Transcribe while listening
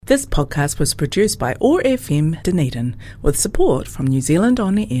This podcast was produced by OAR FM Dunedin with support from New Zealand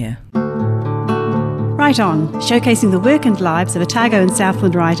On Air. Right On, showcasing the work and lives of Otago and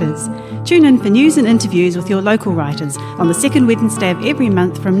Southland writers. Tune in for news and interviews with your local writers on the second Wednesday of every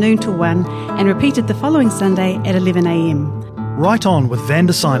month from noon till 1 and repeated the following Sunday at 11am. Right On with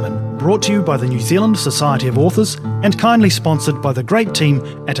Vanda Simon, brought to you by the New Zealand Society of Authors and kindly sponsored by the great team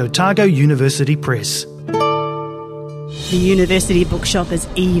at Otago University Press. The University Bookshop is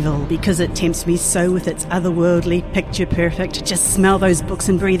evil because it tempts me so with its otherworldly, picture-perfect, just smell those books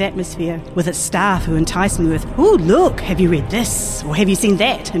and breathe atmosphere, with its staff who entice me with, "Oh, look, have you read this? Or have you seen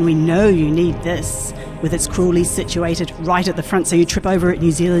that? And we know you need this." With its cruelly situated right at the front so you trip over at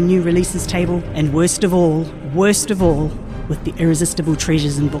New Zealand New Releases table, and worst of all, with the irresistible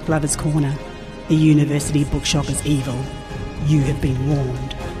treasures in Book Lovers Corner. The University Bookshop is evil. You have been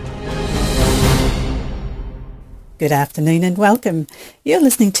warned. Good afternoon and welcome. You're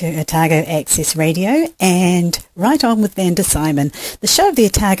listening to Otago Access Radio and Right On with Vanda Simon, the show of the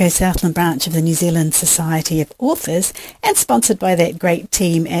Otago Southland branch of the New Zealand Society of Authors and sponsored by that great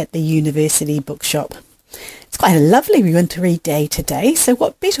team at the University Bookshop. It's quite a lovely wintry day today, so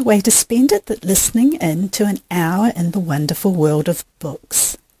what better way to spend it than listening in to an hour in the wonderful world of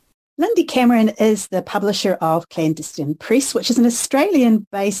books. Lindy Cameron is the publisher of Clandestine Press, which is an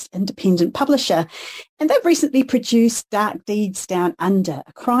Australian-based independent publisher, and they've recently produced Dark Deeds Down Under,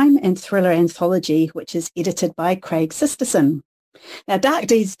 a crime and thriller anthology, which is edited by Craig Sisterson. Now, Dark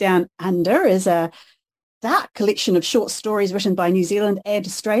Deeds Down Under is a dark collection of short stories written by New Zealand and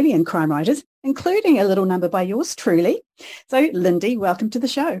Australian crime writers, including a little number by yours truly. So, Lindy, welcome to the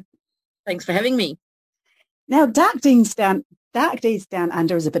show. Thanks for having me. Now, Dark Deeds Down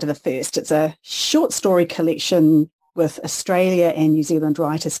Under is a bit of a first. It's a short story collection with Australia and New Zealand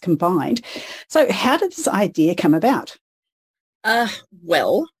writers combined. So how did this idea come about?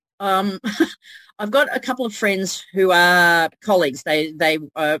 Well, I've got a couple of friends who are colleagues. They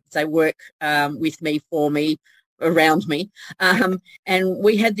work with me, for me, around me. And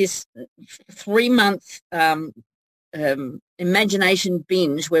we had this 3-month imagination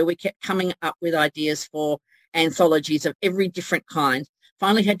binge where we kept coming up with ideas for anthologies of every different kind.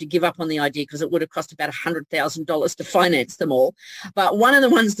 Finally had to give up on the idea because it would have cost about $100,000 to finance them all. But one of the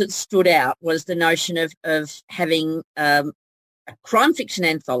ones that stood out was the notion of having a crime fiction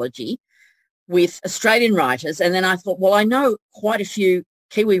anthology with Australian writers. And then I thought, well, I know quite a few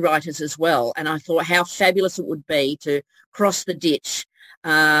Kiwi writers as well. And I thought how fabulous it would be to cross the ditch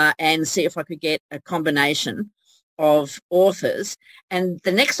and see if I could get a combination of authors. And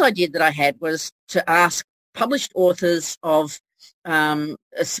the next idea that I had was to ask published authors of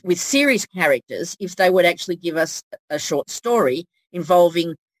with series characters if they would actually give us a short story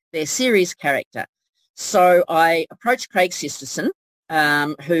involving their series character. So I approached Craig Sisterson,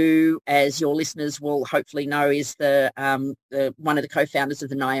 who, as your listeners will hopefully know, is the one of the co-founders of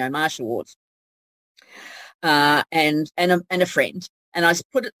the Ngaio Marsh Awards, and a friend. And I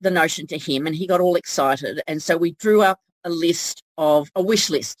put the notion to him, and he got all excited. And so we drew up a wish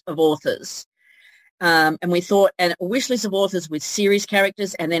list of authors. And we thought a wish list of authors with series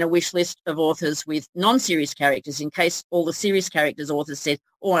characters and then a wish list of authors with non-series characters in case all the series characters authors said,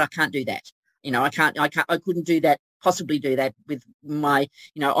 oh, I can't do that. I couldn't do that, possibly do that with my,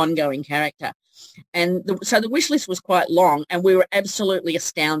 ongoing character. And so the wish list was quite long, and we were absolutely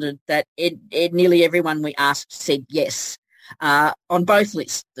astounded that nearly everyone we asked said yes. On both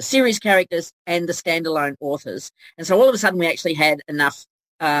lists, the series characters and the standalone authors. And so all of a sudden we actually had enough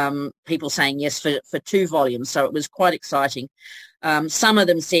people saying yes for 2 volumes. So it was quite exciting. Some of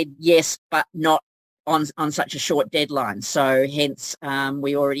them said yes, but not on such a short deadline. So hence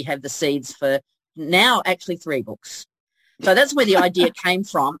we already have the seeds for now actually 3 books. So that's where the idea came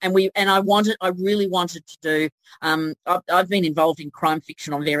from. And I really wanted to do, I've been involved in crime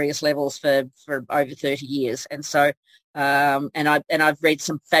fiction on various levels for over 30 years. And so, and I've read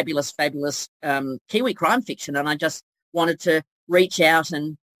some fabulous Kiwi crime fiction, and I just wanted to reach out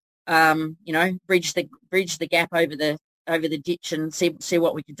and bridge the gap over the ditch and see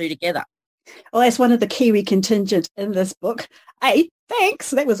what we could do together. Well, as one of the Kiwi contingent in this book,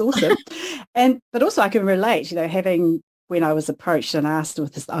 thanks, that was awesome. But also I can relate, when I was approached and asked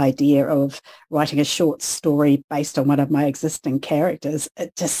with this idea of writing a short story based on one of my existing characters,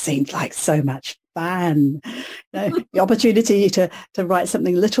 it just seemed like so much fun. The opportunity to write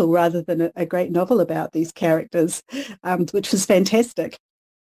something little rather than a great novel about these characters, which was fantastic.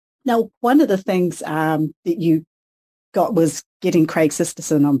 Now, one of the things that you got was getting Craig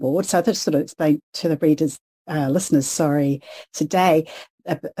Sisterson on board. So I'll just sort of explain to the readers, listeners, today,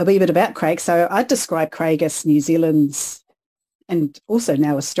 a wee bit about Craig. So I'd describe Craig as New Zealand's and also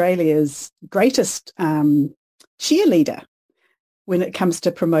now Australia's greatest cheerleader when it comes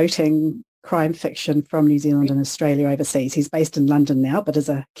to promoting crime fiction from New Zealand and Australia overseas. He's based in London now, but is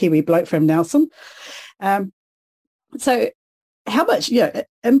a Kiwi bloke from Nelson. So how much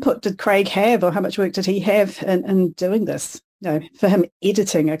input did Craig have, or how much work did he have in doing this, for him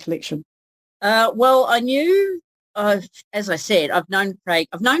editing a collection? Well, I knew, as I said, I've known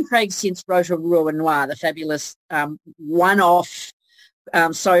Craig since Rotorua Noir, the fabulous one-off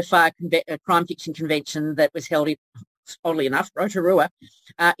so far crime fiction convention that was held in, oddly enough, Rotorua,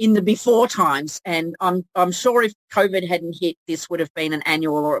 in the before times. And I'm sure if COVID hadn't hit, this would have been an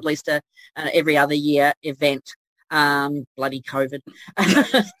annual or at least a every other year event. Bloody COVID.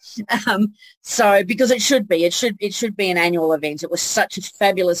 So because it should be an annual event. It was such a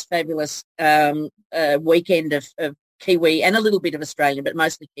fabulous weekend of Kiwi and a little bit of Australian, but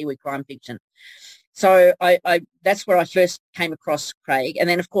mostly Kiwi crime fiction. So I that's where I first came across Craig. And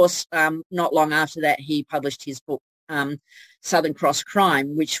then, of course, not long after that, he published his book, Southern Cross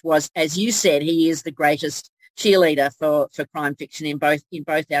Crime, which was, as you said, he is the greatest cheerleader for crime fiction in both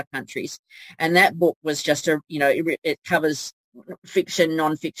our countries. And that book was just it covers fiction,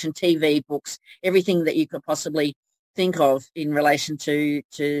 non-fiction, TV, books, everything that you could possibly think of in relation to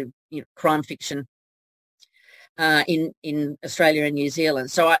crime fiction in Australia and New Zealand.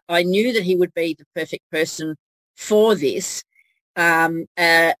 So I knew that he would be the perfect person for this.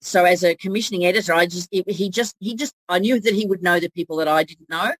 So as a commissioning editor, I knew that he would know the people that I didn't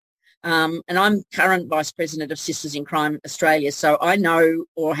know. And I'm current Vice President of Sisters in Crime Australia, so I know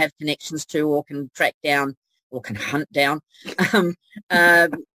or have connections to or can track down or can hunt down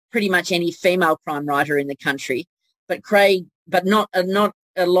pretty much any female crime writer in the country. But Craig, but not a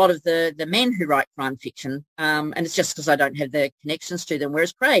lot of the men who write crime fiction, and it's just because I don't have the connections to them,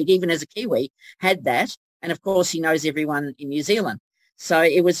 whereas Craig, even as a Kiwi, had that. And, of course, he knows everyone in New Zealand. So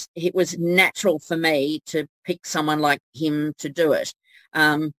it was natural for me to pick someone like him to do it.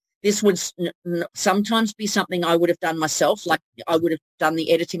 This would sometimes be something I would have done myself, like I would have done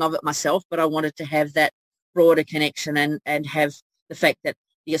the editing of it myself, but I wanted to have that broader connection and have the fact that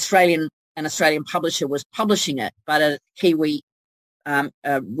the Australian publisher was publishing it, but a Kiwi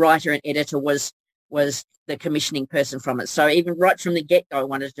writer and editor was the commissioning person from it. So even right from the get-go, I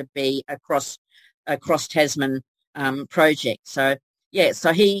wanted to be a cross Tasman project. So yeah,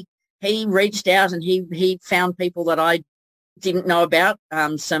 so he reached out and he found people that I didn't know about,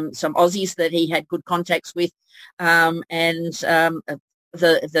 some Aussies that he had good contacts with, and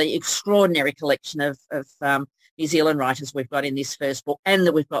the extraordinary collection of New Zealand writers we've got in this first book, and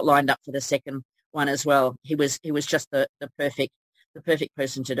that we've got lined up for the second one as well. He was just the perfect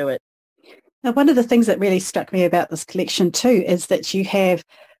person to do it. Now, one of the things that really struck me about this collection too is that you have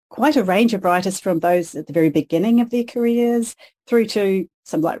quite a range of writers, from those at the very beginning of their careers through to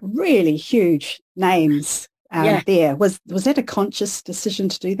some like really huge names. There was that a conscious decision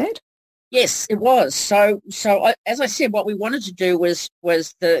to do that? Yes, it was. So as I said, what we wanted to do was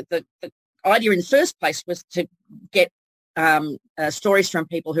the idea in the first place was to get stories from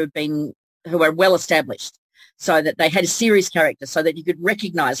people who are well established, so that they had a serious character, so that you could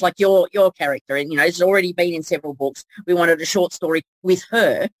recognise, like your character, and it's already been in several books. We wanted a short story with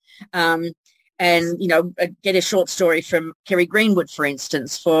her. And, get a short story from Kerry Greenwood, for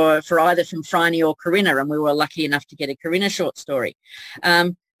instance, for either from Phryne or Corinna, and we were lucky enough to get a Corinna short story.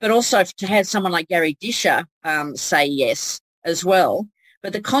 But also to have someone like Gary Disher say yes as well.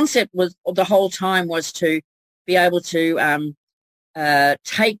 But the concept was, the whole time, was to be able to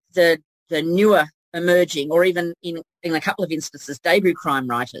take the newer emerging, or even in a couple of instances, debut crime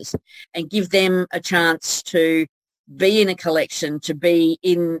writers, and give them a chance to be in a collection, to be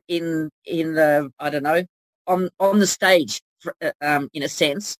in the, I don't know, on the stage, in a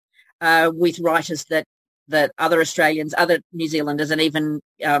sense, with writers that other Australians, other New Zealanders, and even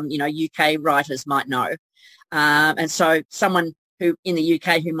UK writers might know. And so someone who in the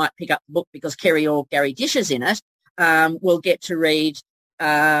UK who might pick up the book because Kerry or Gary Disher's in it will get to read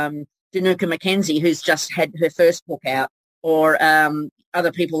Danuka McKenzie, who's just had her first book out, or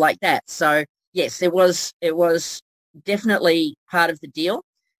other people like that. So yes, it was definitely part of the deal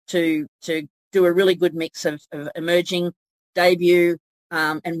to do a really good mix of emerging, debut,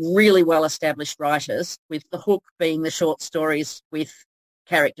 and really well-established writers, with the hook being the short stories with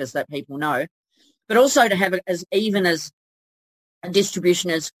characters that people know, but also to have it as even as a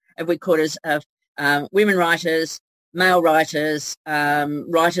distribution as we could, as of women writers, male writers,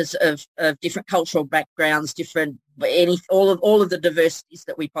 writers of different cultural backgrounds, all of the diversities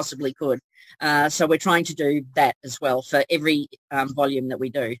that we possibly could. So we're trying to do that as well for every volume that we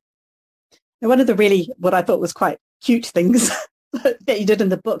do. Now, one of the really, what I thought was quite cute things that you did in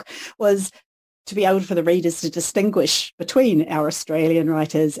the book was to be able for the readers to distinguish between our Australian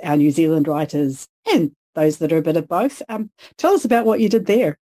writers, our New Zealand writers, and those that are a bit of both. Tell us about what you did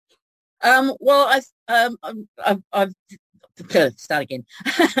there. Well, I've start again.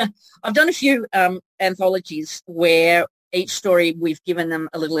 I've done a few anthologies where each story we've given them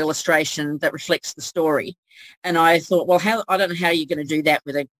a little illustration that reflects the story, and I thought, well, I don't know how you're going to do that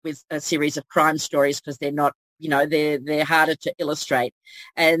with a series of crime stories, because they're not, they're harder to illustrate,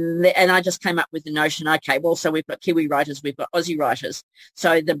 and I just came up with the notion, okay, well, so we've got Kiwi writers, we've got Aussie writers,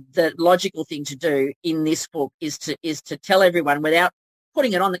 so the logical thing to do in this book is to tell everyone without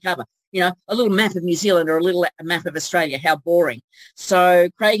putting it on the cover, a little map of New Zealand or a little map of Australia. How boring. So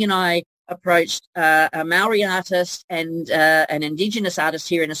Craig and I approached a Maori artist and an Indigenous artist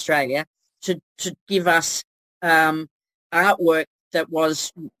here in Australia to give us artwork that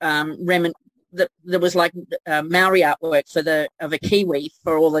was that was like Maori artwork of a Kiwi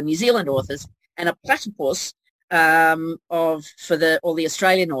for all the New Zealand authors, and a platypus for all the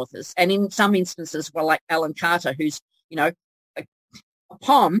Australian authors. And in some instances, well, like Alan Carter, who's a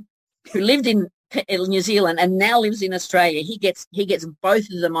Pom who lived in New Zealand and now lives in Australia. He gets both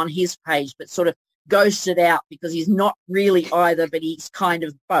of them on his page, but sort of ghosted out because he's not really either, but he's kind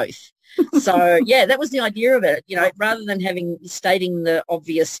of both. So yeah, that was the idea of it. Rather than stating the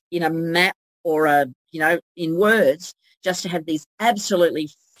obvious in a map or in words, just to have these absolutely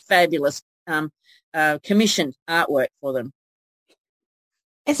fabulous commissioned artwork for them.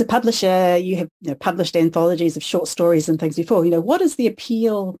 As a publisher, you have published anthologies of short stories and things before. What is the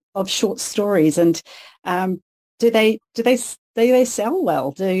appeal of short stories, and do they sell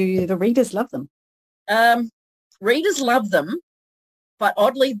well? Do the readers love them? Readers love them, but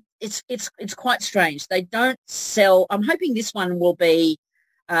oddly, it's quite strange. They don't sell. I'm hoping this one will be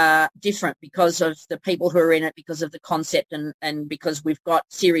different because of the people who are in it, because of the concept, and because we've got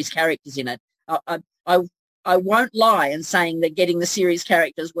series characters in it. I won't lie in saying that getting the series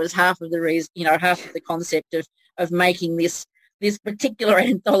characters was half of the reason, half of the concept of making this particular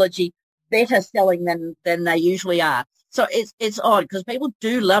anthology better selling than they usually are. So it's odd because people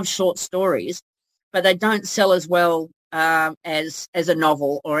do love short stories, but they don't sell as well as a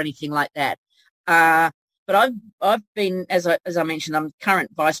novel or anything like that. But I've been, as I mentioned, I'm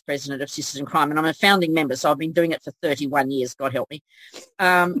current vice president of Sisters in Crime, and I'm a founding member, so I've been doing it for 31 years, God help me.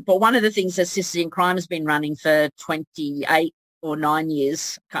 But one of the things that Sisters in Crime has been running for 28 or 9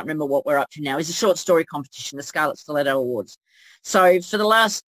 years, can't remember what we're up to now, is a short story competition, the Scarlet Stiletto Awards. So for the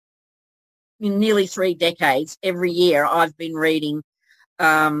last nearly 3 decades, every year I've been reading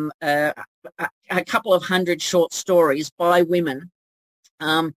a couple of hundred short stories by women,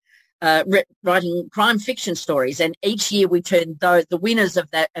 writing crime fiction stories, and each year we turn the winners of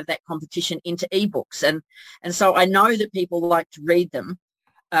that competition into ebooks, and so I know that people like to read them,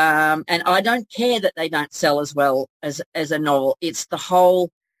 and I don't care that they don't sell as well as a novel. It's the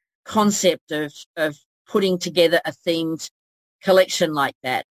whole concept of putting together a themed collection like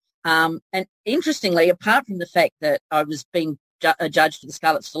that. And interestingly, apart from the fact that I was being a judge for the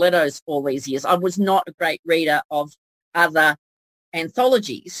Scarlet Stilettos all these years, I was not a great reader of other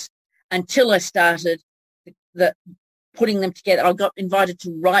anthologies until I started putting them together. I got invited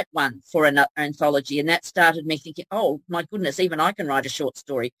to write one for an anthology, and that started me thinking, oh, my goodness, even I can write a short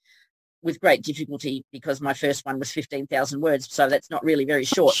story, with great difficulty because my first one was 15,000 words, so that's not really very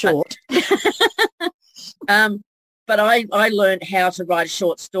short. But I learned how to write a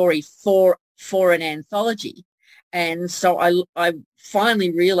short story for an anthology, and so I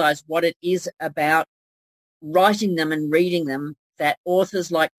finally realised what it is about writing them and reading them that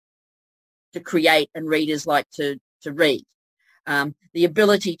authors like to create and readers like to read. The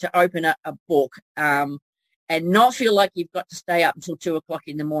ability to open a book and not feel like you've got to stay up until 2 o'clock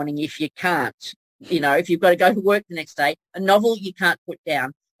in the morning if you can't. If you've got to go to work the next day, a novel you can't put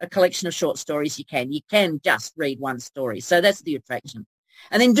down, a collection of short stories you can. You can just read one story. So that's the attraction.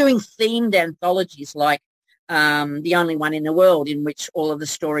 And then doing themed anthologies like The Only One in the World, in which all of the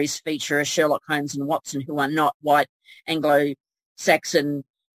stories feature a Sherlock Holmes and Watson who are not white, Anglo-Saxon,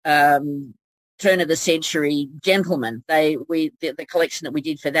 turn of the century gentlemen. The collection that we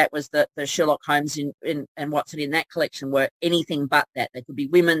did for that was the Sherlock Holmes and Watson in that collection were anything but that. They could be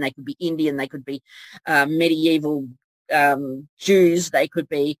women, they could be Indian, they could be medieval Jews, they could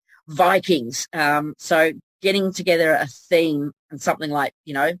be Vikings. So getting together a theme and something like,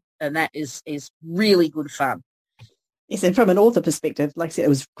 and that is really good fun. Yes, and from an author perspective, like I said, it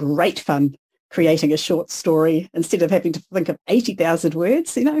was great fun creating a short story instead of having to think of 80,000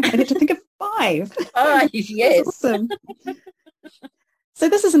 words, I had to think of 5. Oh, yes. Awesome. So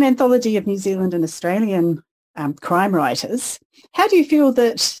this is an anthology of New Zealand and Australian crime writers. How do you feel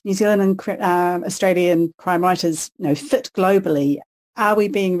that New Zealand and Australian crime writers, fit globally? Are we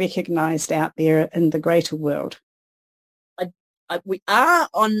being recognised out there in the greater world? We are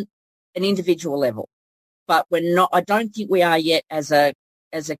on an individual level, but we're not. I don't think we are yet as a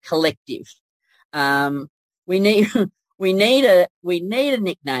collective. We need a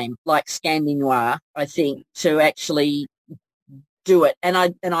nickname like Scandi Noir, I think, to actually do it. And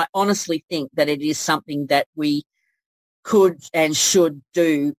I honestly think that it is something that we could and should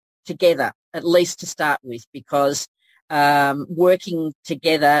do together, at least to start with, because working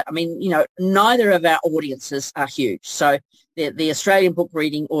together, I mean, neither of our audiences are huge. So the Australian book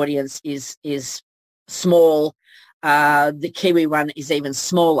reading audience is small. The Kiwi one is even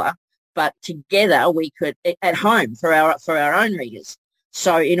smaller. But together we could, at home, for our own readers.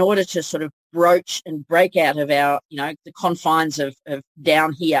 So in order to sort of broach and break out of our, the confines of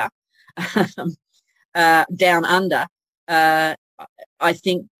down here, down under, I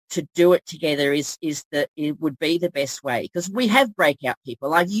think to do it together is that it would be the best way, because we have breakout people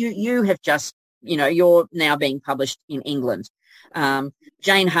like you have just, you're now being published in England.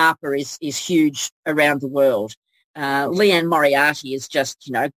 Jane Harper is huge around the world. Leanne Moriarty is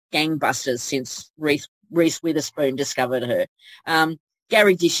just, gangbusters since Reese Witherspoon discovered her.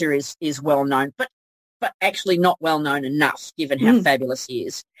 Gary Disher is well known, but actually not well known enough given how fabulous he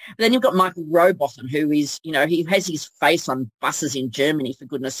is. But then you've got Michael Rowbotham, who is, he has his face on buses in Germany, for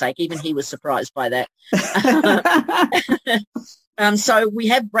goodness sake. Even he was surprised by that. So we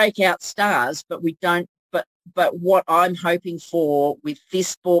have breakout stars, but we don't. But what I'm hoping for with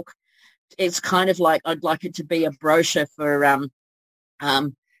this book, it's kind of like I'd like it to be a brochure for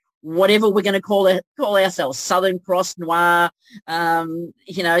whatever we're going to call ourselves, Southern Cross Noir,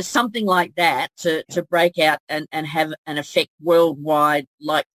 something like that to break out and have an effect worldwide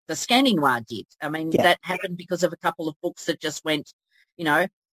like the Scandi Noir did. I mean, that happened because of a couple of books that just went,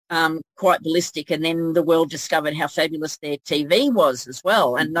 quite ballistic, and then the world discovered how fabulous their TV was as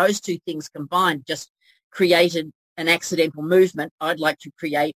well. And those two things combined just created an accidental movement. I'd like to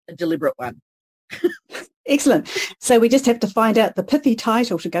create a deliberate one. Excellent. So we just have to find out the pithy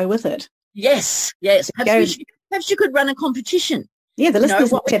title to go with it. Yes. Perhaps you could run a competition. Yeah, the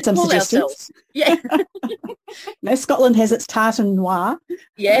listeners might have some suggestions. Ourselves. Yeah. Scotland has its Tartan Noir.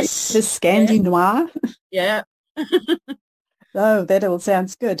 Yes. The Scandi Noir. Yeah. Oh, that all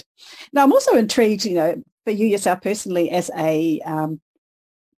sounds good. Now, I'm also intrigued, for you yourself personally as a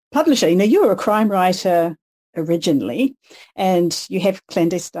publisher. You were a crime writer originally, and you have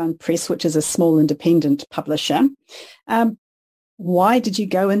Clandestine Press, which is a small independent publisher. Why did you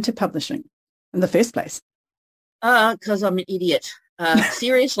go into publishing in the first place? Because I'm an idiot.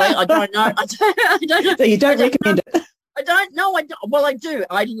 Seriously, I don't know. I don't know. So you don't recommend it? I don't know. Well, I do.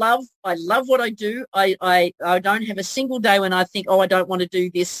 I love what I do. I don't have a single day when I think, I don't want to do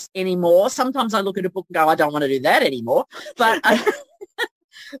this anymore. Sometimes I look at a book and go, I don't want to do that anymore. But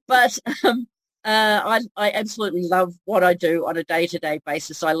I absolutely love what I do on a day-to-day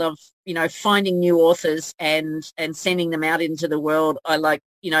basis. I love, finding new authors and sending them out into the world. I like,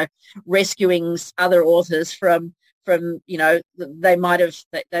 rescuing other authors from they might have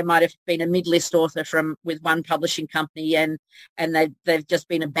been a mid-list author with one publishing company and they've just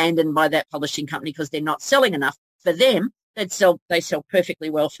been abandoned by that publishing company because they're not selling enough for them. They sell perfectly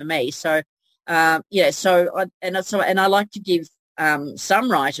well for me. So I like to give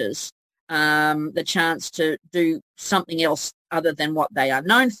some writers the chance to do something else other than what they are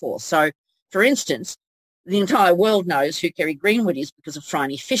known for. So, for instance, the entire world knows who Kerry Greenwood is because of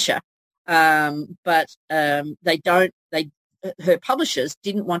Phryne Fisher, but her publishers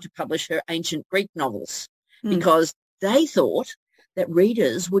didn't want to publish her ancient Greek novels because they thought that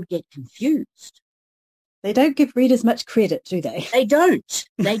readers would get confused. They don't give readers much credit, do they? They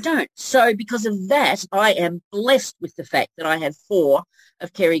don't. So because of that, I am blessed with the fact that I have 4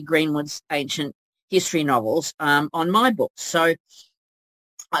 of Kerry Greenwood's ancient history novels on my books. So,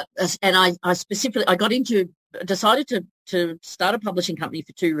 I decided to start a publishing company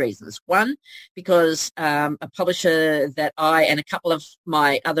for 2 reasons. One, because a publisher that I and a couple of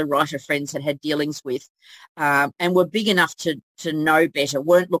my other writer friends had dealings with and were big enough to know better,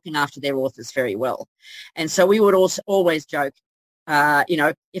 weren't looking after their authors very well. And so we would also always joke,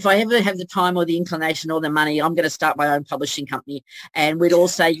 if I ever have the time or the inclination or the money, I'm going to start my own publishing company. And we'd all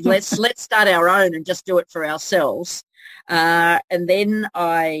say, let's start our own and just do it for ourselves. And then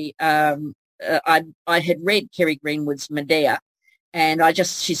I had read Kerry Greenwood's Medea, and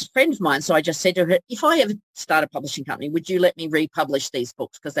she's a friend of mine, so I just said to her, if I ever start a publishing company, would you let me republish these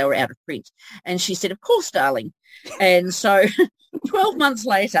books because they were out of print? And she said, of course, darling. And so 12 months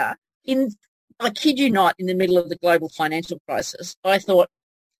later, in I kid you not, in the middle of the global financial crisis, I thought,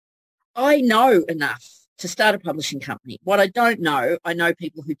 I know enough to start a publishing company. What I don't know, I know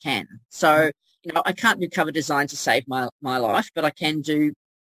people who can. So, I can't do cover design to save my life, but I can do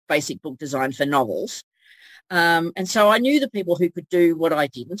basic book design for novels. And so I knew the people who could do what I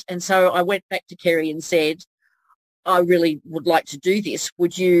didn't. And so I went back to Kerry and said, I really would like to do this.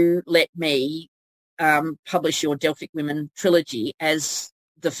 Would you let me publish your Delphic Women trilogy as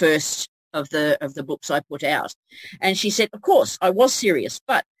the first of the books I put out? And she said, of course. I was serious,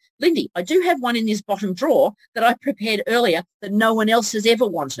 but Lindy, I do have one in this bottom drawer that I prepared earlier that no one else has ever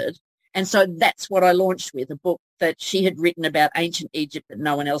wanted. And so that's what I launched with, a book that she had written about ancient Egypt that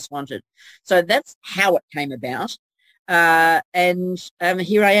no one else wanted. So that's how it came about. And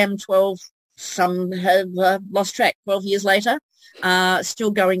here I am 12, some have lost track, 12 years later,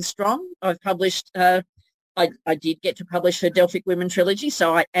 still going strong. I've published, I did get to publish her Delphic Women trilogy,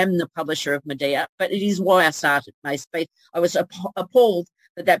 so I am the publisher of Medea, but it is why I started MySpace. I was appalled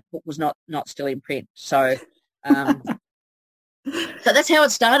that book was not still in print. So... So that's how it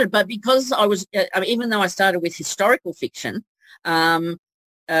started. But because I was, even though I started with historical fiction,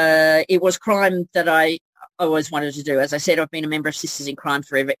 it was crime that I always wanted to do. As I said, I've been a member of Sisters in Crime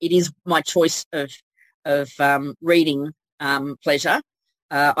forever. It is my choice of reading pleasure.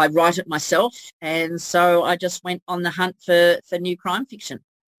 I write it myself, and so I just went on the hunt for new crime fiction.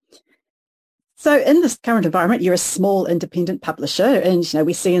 So in this current environment, you're a small independent publisher, and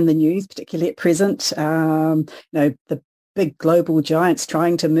we see in the news, particularly at present, the big global giants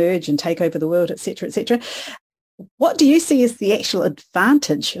trying to merge and take over the world, etc., etc. What do you see as the actual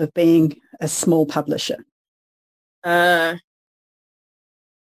advantage of being a small publisher? Well,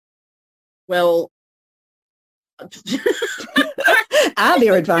 are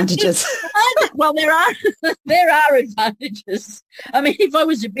there advantages? Well, there are advantages. I mean, if I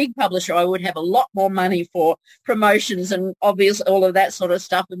was a big publisher, I would have a lot more money for promotions and obviously all of that sort of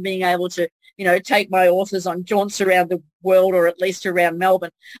stuff, and being able to, take my authors on jaunts around the world, or at least around Melbourne.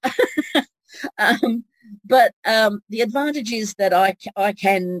 But the advantage is that I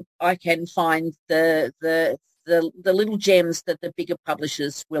can find the little gems that the bigger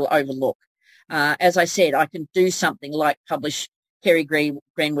publishers will overlook. As I said, I can do something like publish Kerry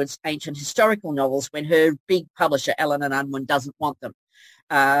Greenwood's ancient historical novels when her big publisher, Allen and Unwin, doesn't want them.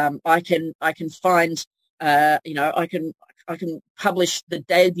 I can find, I can publish the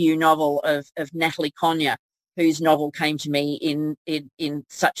debut novel of Natalie Conyer, whose novel came to me in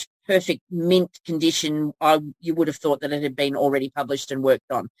such perfect mint condition. You would have thought that it had been already published and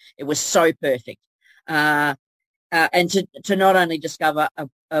worked on. It was so perfect. And to not only discover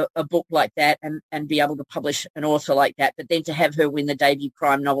a book like that and be able to publish an author like that, but then to have her win the debut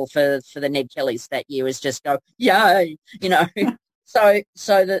crime novel for the Ned Kellys that year is just go, yay, So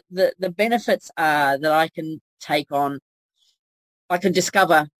the benefits are that I can I can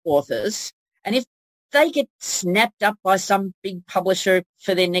discover authors, and if they get snapped up by some big publisher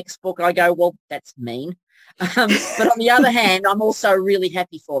for their next book, I go, well, that's mean. But on the other hand, I'm also really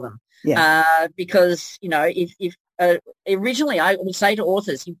happy for them. Yeah. Because, if originally I would say to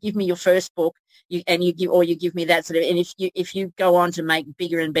authors, you give me your first book, you give me that sort of, and if you go on to make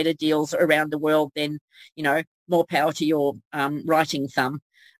bigger and better deals around the world, then, more power to your writing thumb.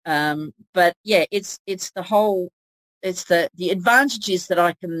 But yeah, it's the advantages that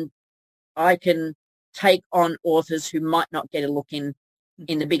I can take on authors who might not get a look in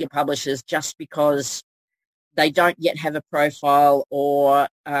the bigger publishers just because they don't yet have a profile, or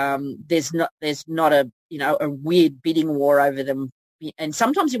there's not a weird bidding war over them. And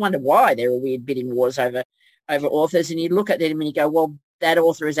sometimes you wonder why there are weird bidding wars over authors, and you look at them and you go, well, that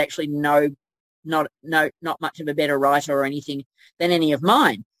author is actually not much of a better writer or anything than any of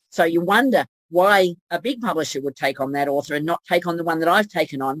mine. So you wonder why a big publisher would take on that author and not take on the one that I've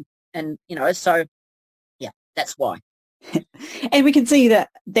taken on. And, so yeah, that's why. And we can see that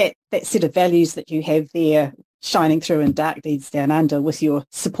set of values that you have there shining through in Dark Deeds Down Under, with your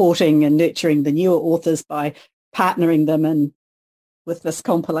supporting and nurturing the newer authors by partnering them and with this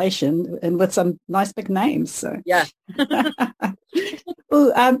compilation and with some nice big names. So yeah.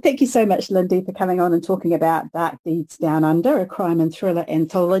 Well, thank you so much, Lindy, for coming on and talking about Dark Deeds Down Under, a crime and thriller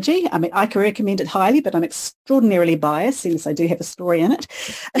anthology. I mean, I can recommend it highly, but I'm extraordinarily biased since I do have a story in it.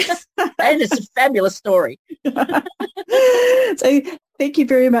 And it's a fabulous story. So thank you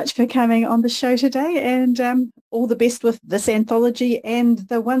very much for coming on the show today, and all the best with this anthology and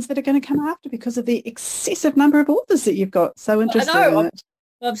the ones that are going to come after, because of the excessive number of authors that you've got. So interesting. I know.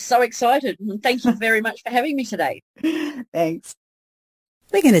 I'm so excited. Thank you very much for having me today. Thanks.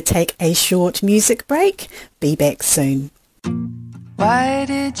 We're going to take a short music break. Be back soon. Why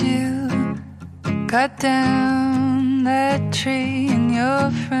did you cut down that tree in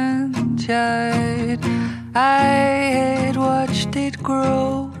your front yard. I had watched it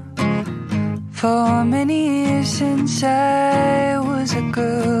grow for many years since I was a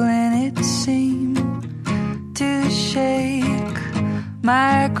girl, and it seemed to shake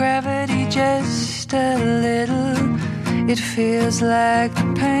my gravity just a little. It feels like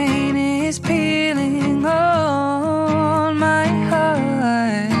the pain is peeling on my heart.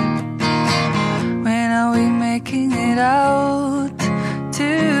 When are we making it out to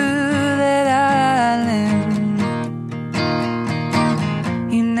that island?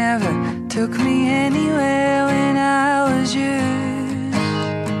 You never took me anywhere when I was yours,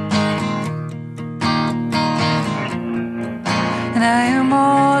 and I am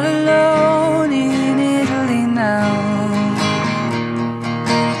all alone in Italy now,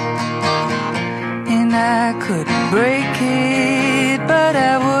 and I could break it, but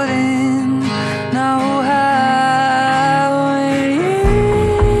I wouldn't know how.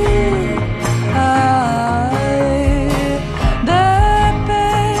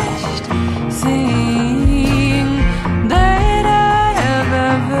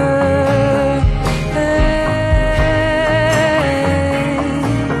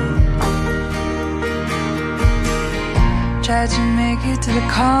 Tried to make it to the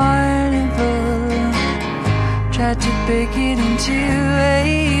carnival, tried to bake it into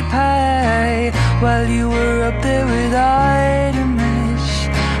a pie, while you were up there with Artemis.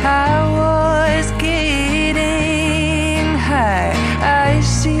 I was getting high. I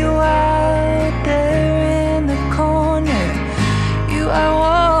see you out there in the corner. You are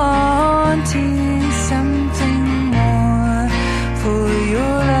wanting something more for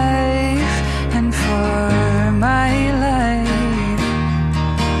your life and for my life.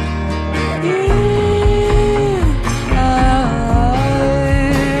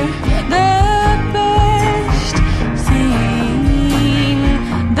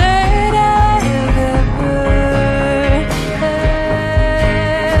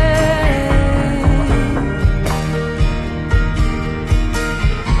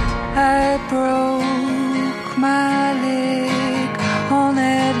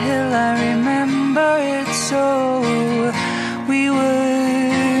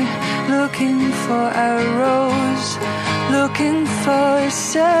 Looking for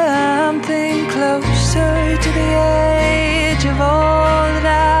something closer to the edge of all that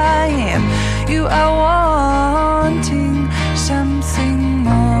I am. You are wanting something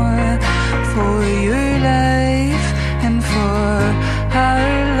more for your life and for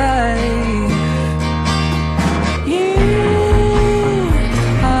our life. You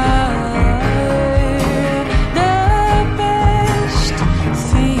are the best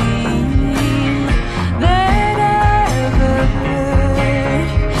thing that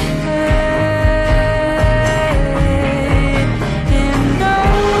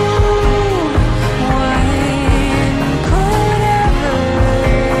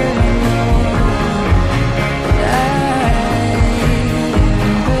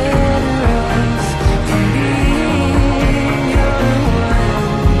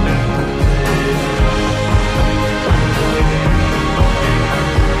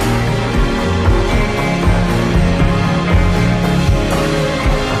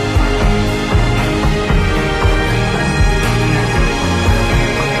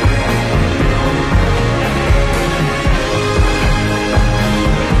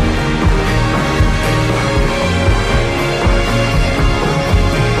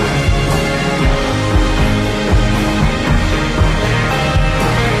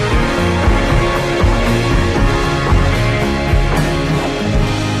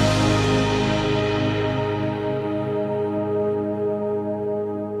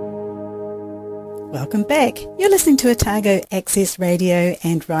Welcome back. You're listening to Otago Access Radio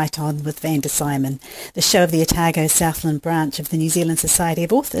and Right On with Vanda Simon, the show of the Otago Southland branch of the New Zealand Society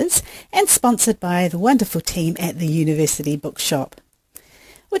of Authors and sponsored by the wonderful team at the University Bookshop.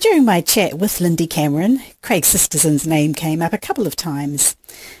 Well, during my chat with Lindy Cameron, Craig Sisterson's name came up a couple of times.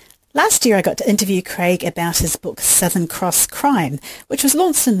 Last year I got to interview Craig about his book Southern Cross Crime, which was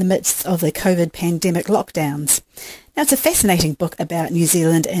launched in the midst of the COVID pandemic lockdowns. Now, it's a fascinating book about New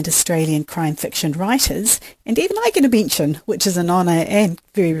Zealand and Australian crime fiction writers, and even I get a mention, which is an honour and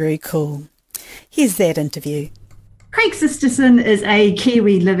very, very cool. Here's that interview. Craig Sisterson is a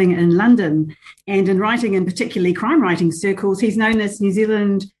Kiwi living in London, and in writing, and particularly crime writing circles, he's known as New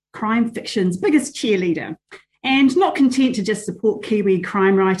Zealand crime fiction's biggest cheerleader. And not content to just support Kiwi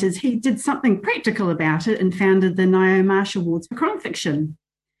crime writers, he did something practical about it and founded the Ngaio Marsh Awards for crime fiction.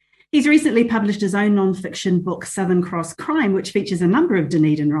 He's recently published his own non-fiction book, Southern Cross Crime, which features a number of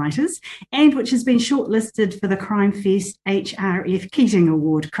Dunedin writers and which has been shortlisted for the Crime Fest HRF Keating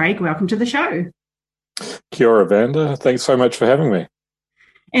Award. Craig, welcome to the show. Kia ora, Vanda. Thanks so much for having me.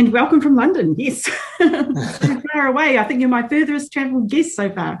 And welcome from London, yes. So far away. I think you're my furthest travelled guest so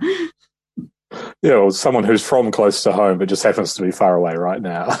far. Yeah, well, someone who's from close to home, but just happens to be far away right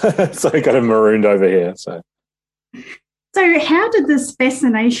now. So I got him marooned over here. So how did this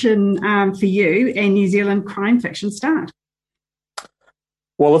fascination for you and New Zealand crime fiction start?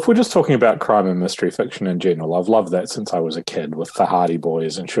 Well, if we're just talking about crime and mystery fiction in general, I've loved that since I was a kid with the Hardy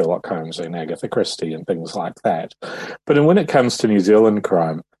Boys and Sherlock Holmes and Agatha Christie and things like that. But when it comes to New Zealand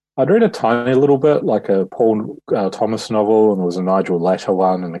crime, I'd read a tiny little bit, like a Paul Thomas novel, and there was a Nigel Latta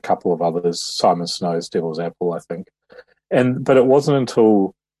one and a couple of others, Simon Snow's Devil's Apple, I think. But it wasn't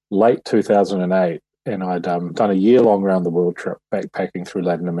until late 2008, and I'd done a year-long round-the-world trip, backpacking through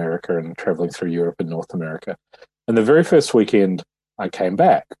Latin America and travelling through Europe and North America. And the very first weekend I came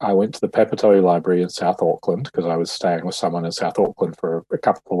back, I went to the Papatoetoe Library in South Auckland because I was staying with someone in South Auckland for a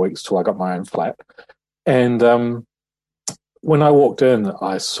couple of weeks till I got my own flat. And when I walked in,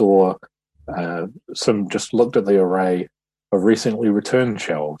 I saw just looked at the array of recently returned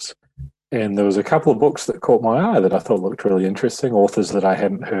shelves. And there was a couple of books that caught my eye that I thought looked really interesting, authors that I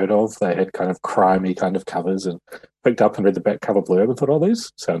hadn't heard of. They had kind of crimey kind of covers, and picked up and read the back cover blurb and thought, oh,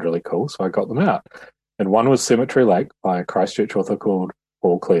 these sound really cool. So I got them out. And one was Cemetery Lake by a Christchurch author called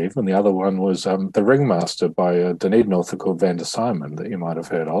Paul Cleave, and the other one was The Ringmaster by a Dunedin author called Vanda Simon that you might have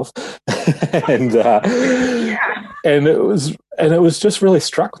heard of. and it was just really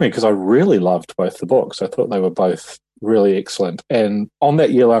struck me because I really loved both the books. I thought they were both really excellent. And on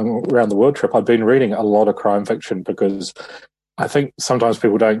that year-long round-the-world trip, I'd been reading a lot of crime fiction because I think sometimes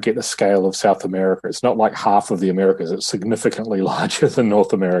people don't get the scale of South America. It's not like half of the Americas. It's significantly larger than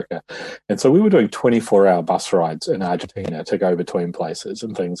North America. And so we were doing 24-hour bus rides in Argentina to go between places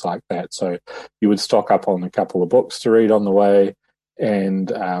and things like that. So you would stock up on a couple of books to read on the way.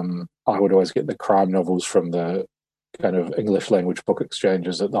 And I would always get the crime novels from the kind of English language book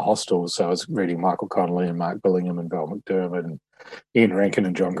exchanges at the hostels. So I was reading Michael Connelly and Mark Billingham and Val McDermott and Ian Rankin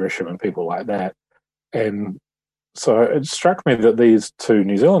and John Grisham and people like that. And so it struck me that these two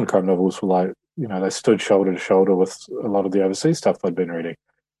New Zealand crime novels were like, they stood shoulder to shoulder with a lot of the overseas stuff I'd been reading.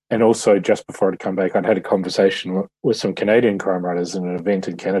 And also, just before I'd come back, I'd had a conversation with some Canadian crime writers in an event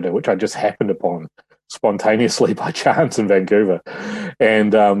in Canada, which I just happened upon spontaneously by chance in Vancouver.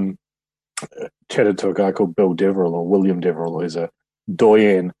 And chatted to a guy called Bill Deverill, or William Deverill, who's a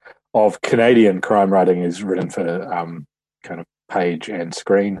doyen of Canadian crime writing. He's written for kind of Page and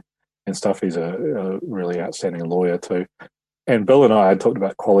Screen and stuff. He's a really outstanding lawyer too. And Bill and I had talked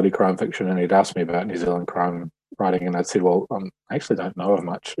about quality crime fiction, and he'd asked me about New Zealand crime writing, and I'd said, well, I actually don't know of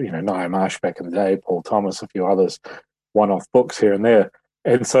much. Nia Marsh back in the day, Paul Thomas, a few others, one-off books here and there.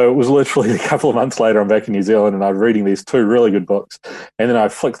 And so it was literally a couple of months later, I'm back in New Zealand, and I'm reading these two really good books. And then I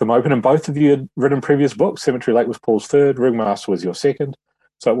flicked them open, and both of you had written previous books. Cemetery Lake was Paul's third, Ringmaster was your second.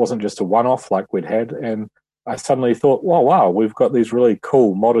 So it wasn't just a one-off like we'd had. And I suddenly thought, wow, we've got these really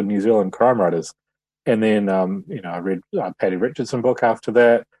cool modern New Zealand crime writers. And then, I read a Paddy Richardson book after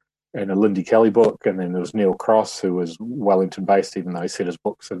that, and a Lindy Kelly book, and then there was Neil Cross, who was Wellington-based, even though he set his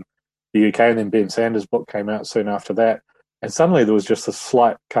books in the UK, and then Ben Sanders' book came out soon after that. And suddenly there was just a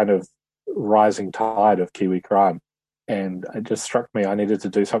slight kind of rising tide of Kiwi crime, and it just struck me I needed to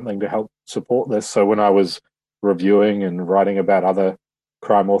do something to help support this. So when I was reviewing and writing about other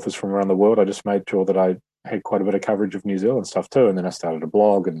crime authors from around the world, I just made sure that I had quite a bit of coverage of New Zealand stuff too. And then I started a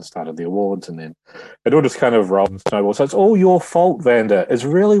blog and started the awards, and then it all just kind of rolled and snowballed. So it's all your fault, Vanda. It's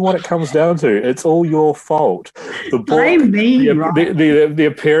really what it comes down to. It's all your fault. The book, blame me, the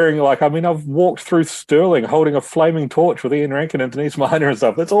appearing, I've walked through Stirling holding a flaming torch with Ian Rankin and Denise Miner and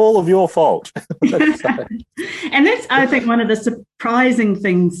stuff. It's all of your fault. And that's, I think, one of the surprising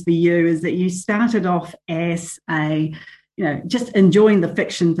things for you is that you started off as just enjoying the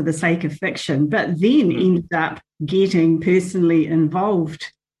fiction for the sake of fiction, but then ended up getting personally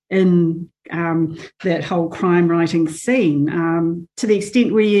involved in that whole crime writing scene, to the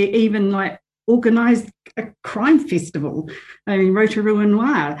extent where you even organised a crime festival, Rotorua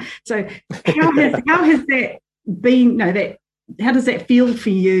Noir. So how has that been? How does that feel for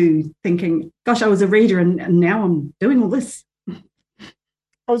you? Thinking, gosh, I was a reader and now I'm doing all this.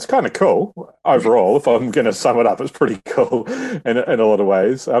 It was kind of cool overall. If I'm going to sum it up, it's pretty cool in a lot of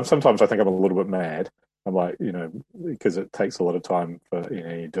ways. Sometimes I think I'm a little bit mad. I'm like, because it takes a lot of time for,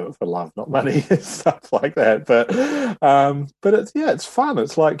 you do it for love, not money, stuff like that. But it's fun.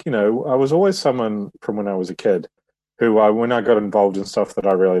 It's like, I was always someone from when I was a kid when I got involved in stuff that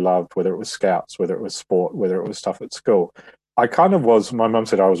I really loved, whether it was scouts, whether it was sport, whether it was stuff at school, I kind of was, my mum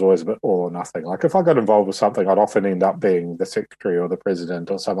said I was always a bit all or nothing. Like if I got involved with something, I'd often end up being the secretary or the president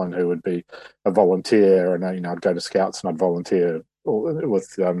or someone who would be a volunteer. And, I'd go to scouts and I'd volunteer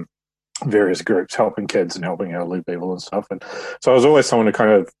with various groups, helping kids and helping elderly people and stuff. And so I was always someone who kind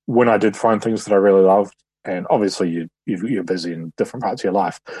of, when I did find things that I really loved, and obviously you're busy in different parts of your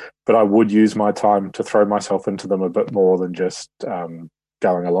life, but I would use my time to throw myself into them a bit more than just going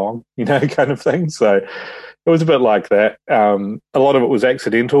along, kind of thing. So it was a bit like that. A lot of it was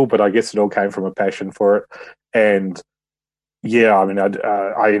accidental, but I guess it all came from a passion for it. And yeah, I mean,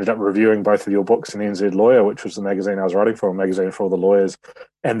 I ended up reviewing both of your books in NZ Lawyer, which was the magazine I was writing for, a magazine for all the lawyers.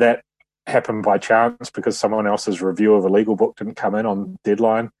 And that happened by chance because someone else's review of a legal book didn't come in on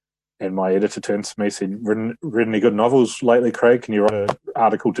deadline. And my editor turned to me and said, read any good novels lately, Craig? Can you write an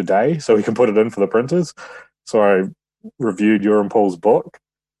article today so we can put it in for the printers? So I reviewed your and Paul's book.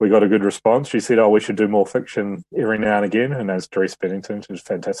 We got a good response. She said, we should do more fiction every now and again. And that's Therese Pennington. She's a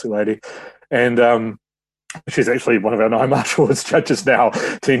fantastic lady. And she's actually one of our Nye Marshall Awards judges now,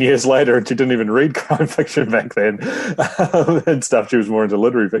 10 years later, and she didn't even read crime fiction back then and stuff. She was more into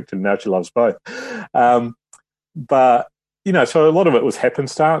literary fiction. Now she loves both. But so a lot of it was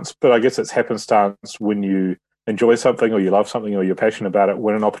happenstance, but I guess it's happenstance when you enjoy something or you love something or you're passionate about it.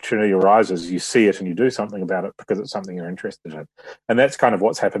 When an opportunity arises, you see it and you do something about it because it's something you're interested in. And that's kind of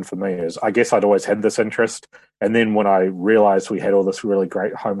what's happened for me is I guess I'd always had this interest. And then when I realized we had all this really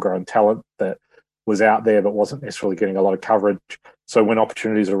great homegrown talent that was out there but wasn't necessarily getting a lot of coverage. So when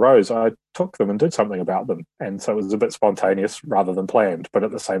opportunities arose, I took them and did something about them. And so it was a bit spontaneous rather than planned. But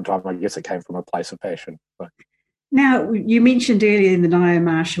at the same time, I guess it came from a place of passion. So. Now, you mentioned earlier in the Nye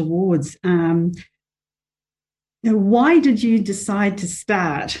Marshall Awards, why did you decide to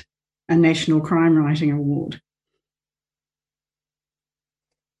start a National Crime Writing Award?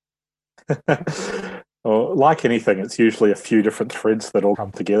 Well, like anything, it's usually a few different threads that all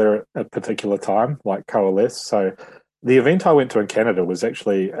come together at a particular time, like coalesce. So the event I went to in Canada was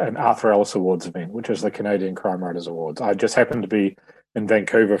actually an Arthur Ellis Awards event, which is the Canadian Crime Writers Awards. I just happened to be in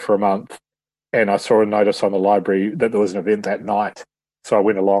Vancouver for a month, and I saw a notice on the library that there was an event that night. So I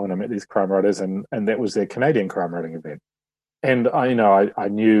went along and I met these crime writers, and that was their Canadian crime writing event. And I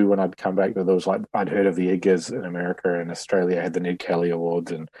knew when I'd come back that there was I'd heard of the Edgars in America, and Australia had the Ned Kelly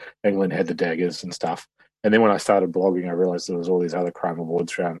Awards, and England had the Daggers and stuff. And then when I started blogging, I realized there was all these other crime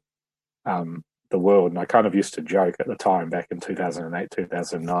awards around the world. And I kind of used to joke at the time, back in 2008,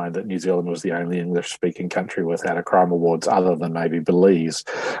 2009, that New Zealand was the only English-speaking country without a crime awards other than maybe Belize,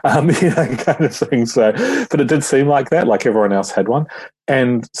 kind of thing. So, but it did seem like that, like everyone else had one.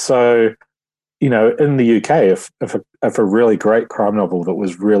 And so, in the UK, if a really great crime novel that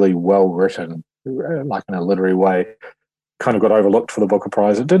was really well written, like in a literary way, kind of got overlooked for the Booker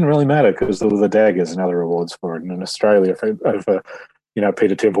Prize, it didn't really matter because there were the Daggers and other awards for it. And in Australia, if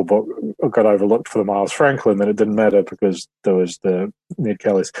Peter Temple book got overlooked for the Miles Franklin, then it didn't matter because there was the Ned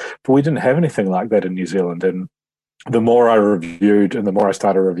Kellys. But we didn't have anything like that in New Zealand. And the more I reviewed and the more I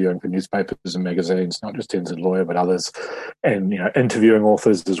started reviewing for newspapers and magazines, not just NZ Lawyer, but others, and interviewing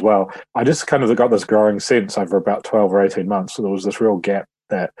authors as well, I just kind of got this growing sense over about 12 or 18 months. So there was this real gap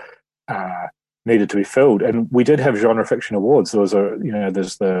that needed to be filled. And we did have genre fiction awards. There was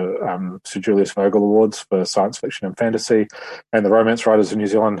there's the Sir Julius Vogel Awards for science fiction and fantasy, and the Romance Writers of New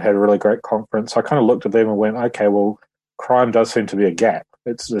Zealand had a really great conference. I kind of looked at them and went, okay, well, crime does seem to be a gap.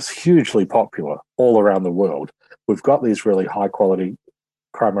 It's hugely popular all around the world. We've got these really high quality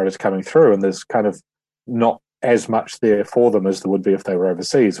crime writers coming through, and there's kind of not as much there for them as there would be if they were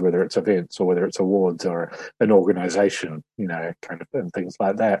overseas, whether it's events or whether it's awards or an organization, kind of, and things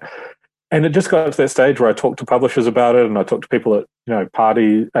like that. And it just got to that stage where I talked to publishers about it, and I talked to people at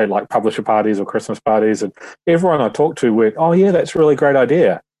like publisher parties or Christmas parties, and everyone I talked to went, "Oh yeah, that's a really great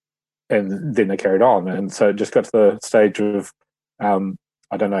idea," and then they carried on. And so it just got to the stage of,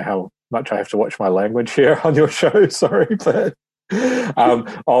 I don't know how much I have to watch my language here on your show, sorry, but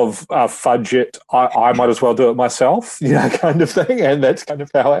fudge it, I might as well do it myself, kind of thing, and that's kind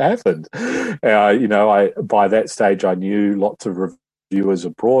of how it happened. By that stage I knew lots of reviewers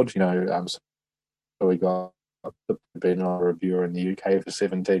abroad, so we got been a reviewer in the UK for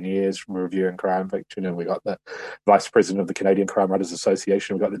 17 years reviewing crime fiction, and we got the vice president of the Canadian Crime Writers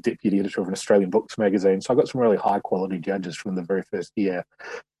Association, we got the deputy editor of an Australian Books magazine, so I got some really high quality judges from the very first year.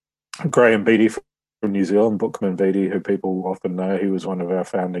 Graham Beattie from New Zealand, Bookman Beattie, who people often know, he was one of our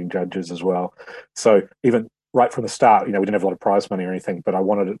founding judges as well. So even right from the start, we didn't have a lot of prize money or anything, but I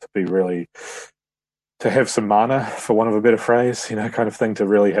wanted it to be really, to have some mana, for want of a better phrase, kind of thing, to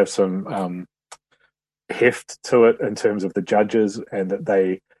really have some heft to it in terms of the judges, and that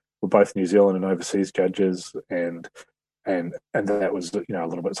they were both New Zealand and overseas judges, and that was, you know, a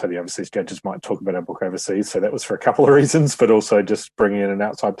little bit so the overseas judges might talk about our book overseas. So that was for a couple of reasons, but also just bringing in an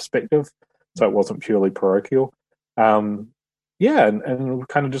outside perspective, so it wasn't purely parochial. Yeah, and we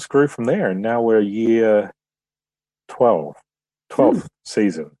kind of just grew from there, and now we're year 12th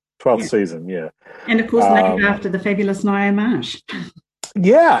season. 12th season, yeah. And of course, named after the fabulous Ngaio Marsh.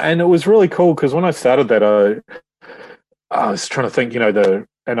 Yeah, and it was really cool because when I started that, I was trying to think, you know,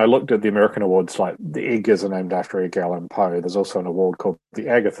 and I looked at the American awards, like the Edgars are named after Edgar Allan Poe. There's also an award called the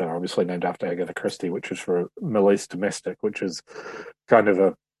Agatha, obviously named after Agatha Christie, which is for Middle East domestic, which is kind of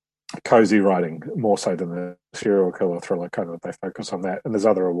a cozy writing, more so than the serial killer thriller, kind of they focus on that. And there's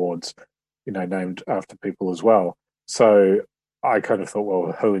other awards, you know, named after people as well. So I kind of thought,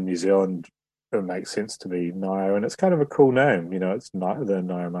 well, who in New Zealand, it makes sense to be Ngaio, and it's kind of a cool name, you know. It's the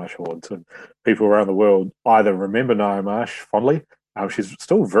Ngaio Marsh Awards, and people around the world either remember Ngaio Marsh fondly. She's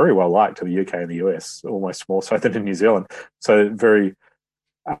still very well liked in the UK and the US, almost more so than in New Zealand. So very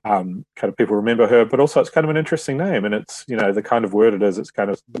kind of people remember her, but also it's kind of an interesting name, and it's, you know, the kind of word it is, it's kind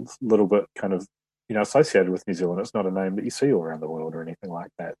of a little bit kind of, you know, associated with New Zealand. It's not a name that you see all around the world or anything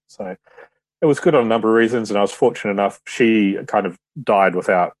like that. So it was good on a number of reasons, and I was fortunate enough. She kind of died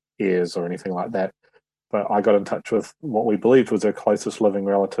without heirs or anything like that, but I got in touch with what we believed was her closest living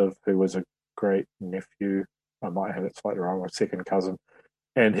relative, who was a great nephew. I might have it slightly wrong, or second cousin,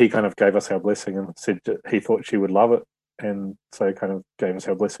 and he kind of gave us our blessing and said that he thought she would love it, and so kind of gave us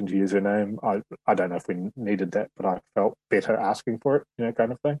our blessing to use her name. I don't know if we needed that, but I felt better asking for it, you know,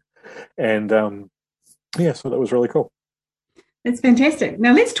 kind of thing. And yeah, so that was really cool. That's fantastic.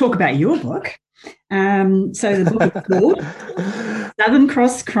 Now let's talk about your book. So the book is called Southern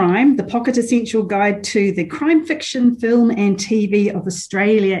Cross Crime, the Pocket Essential Guide to the Crime Fiction, Film and TV of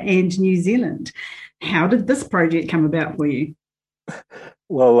Australia and New Zealand. How did this project come about for you?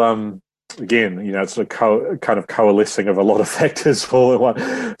 Well, again, you know, it's a kind of coalescing of a lot of factors all in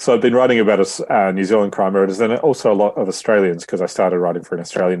one. So I've been writing about New Zealand crime murders, and also a lot of Australians, because I started writing for an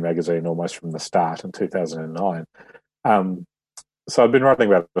Australian magazine almost from the start in 2009. So I've been writing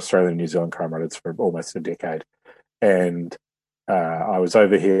about Australian and New Zealand crime writers for almost a decade. And I was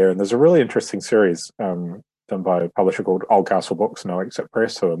over here, and there's a really interesting series done by a publisher called Oldcastle Books, No Exit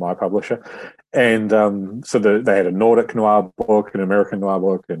Press, who are my publisher. And so they had a Nordic noir book, an American noir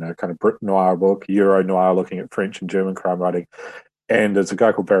book, and a kind of Brit noir book, Euro noir, looking at French and German crime writing. And there's a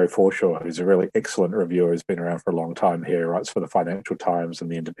guy called Barry Forshaw, who's a really excellent reviewer, who's been around for a long time here, writes for the Financial Times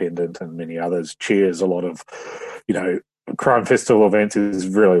and the Independent and many others, chairs a lot of, you know, crime festival events, is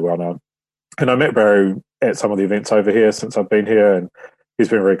really well known. And I met Barry at some of the events over here since I've been here, and he's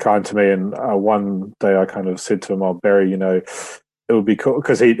been very kind to me. And one day I kind of said to him, "Oh, Barry, you know, it would be cool,"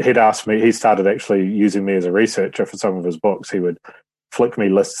 because he'd asked me, he started actually using me as a researcher for some of his books. He would flick me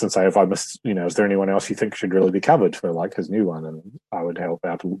lists and say, if I missed, you know, is there anyone else you think should really be covered for like his new one? And I would help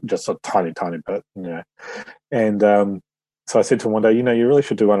out just a tiny bit, you know. And so I said to him one day, you know, you really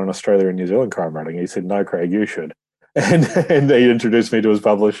should do one on Australia and New Zealand crime writing. He said, "No, Craig, you should." And he introduced me to his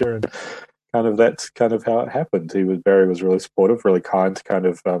publisher, and that's kind of how it happened. Barry was really supportive, really kind to kind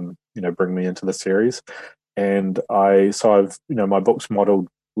of you know, bring me into the series. And I've, you know, my book's modeled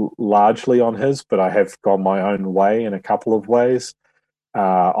largely on his, but I have gone my own way in a couple of ways.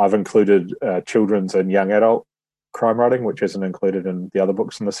 I've included children's and young adult crime writing, which isn't included in the other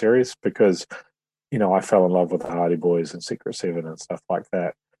books in the series, because, you know, I fell in love with the Hardy Boys and Secret Seven and stuff like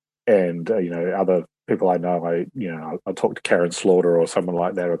that. And, you know, other people I know, I talk to Karen Slaughter or someone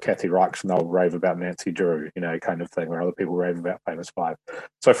like that, or Kathy Reichs, and they'll rave about Nancy Drew, you know, kind of thing, where other people rave about Famous Five.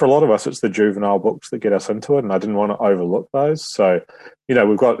 So for a lot of us, it's the juvenile books that get us into it, and I didn't want to overlook those. So, you know,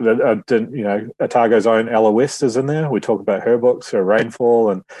 we've got, you know, Otago's own Ella West is in there. We talk about her books, her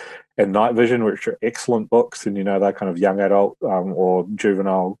Rainfall and Night Vision, which are excellent books, and, you know, they're kind of young adult or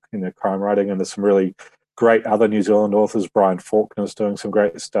juvenile, you know, crime writing, and there's some really great other New Zealand authors. Brian Faulkner's doing some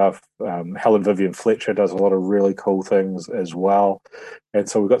great stuff. Helen Vivian Fletcher does a lot of really cool things as well. And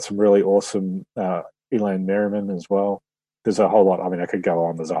so we've got some really awesome Elaine Merriman as well. There's a whole lot. I mean, I could go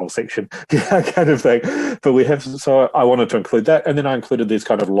on. There's a whole section kind of thing. But we have, so I wanted to include that. And then I included these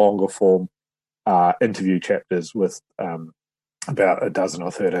kind of longer form interview chapters with about a dozen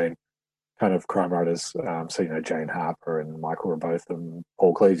or 13 kind of crime writers, so, you know, Jane Harper and Michael Rebotham,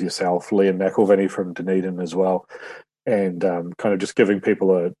 Paul Cleves, yourself, Liam McIlvany from Dunedin as well, and kind of just giving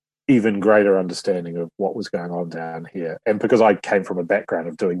people a even greater understanding of what was going on down here. And because I came from a background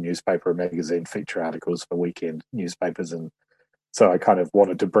of doing newspaper and magazine feature articles for weekend newspapers, and so I kind of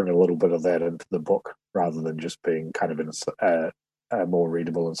wanted to bring a little bit of that into the book, rather than just being kind of in a more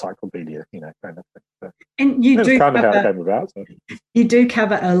readable encyclopedia, kind of thing. So and you do kind of how it cover, came about. So. you do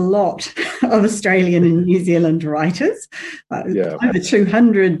cover a lot of Australian and New Zealand writers. Over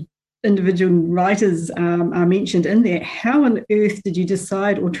 200 individual writers are mentioned in there. How on earth did you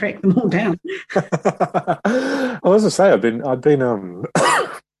decide or track them all down? Well, as I say, I've been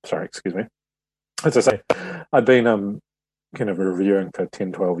sorry, excuse me. As I say, I'd been kind of reviewing for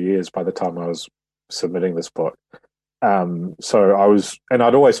 10, 12 years by the time I was submitting this book. So I was, and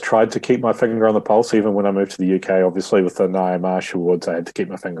I'd always tried to keep my finger on the pulse, even when I moved to the UK. Obviously, with the Ngaio Marsh Awards, I had to keep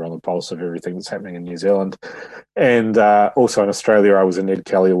my finger on the pulse of everything that's happening in New Zealand. And also in Australia, I was a Ned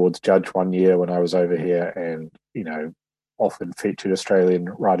Kelly Awards judge one year when I was over here, and, often featured Australian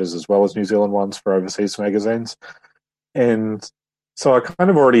writers as well as New Zealand ones for overseas magazines. And so I kind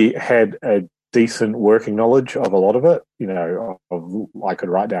of already had a decent working knowledge of a lot of it. I could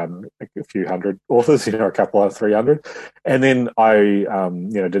write down a few hundred authors, a couple of 300. And then I,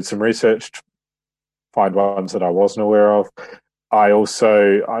 did some research to find ones that I wasn't aware of. I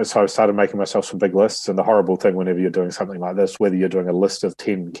started making myself some big lists. And the horrible thing whenever you're doing something like this, whether you're doing a list of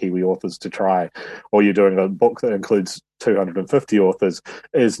 10 Kiwi authors to try, or you're doing a book that includes 250 authors,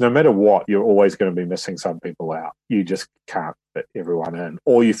 is no matter what, you're always going to be missing some people out. You just can't fit everyone in.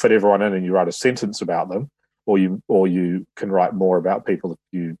 Or you fit everyone in and you write a sentence about them, or you can write more about people if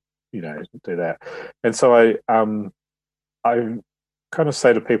you do that. And so I kind of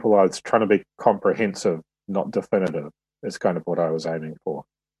say to people, I was trying to be comprehensive, not definitive. Is kind of what I was aiming for,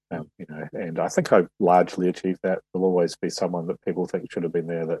 and I think I've largely achieved that. There'll always be someone that people think should have been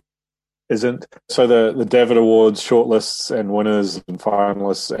there that isn't. So the David Awards shortlists and winners and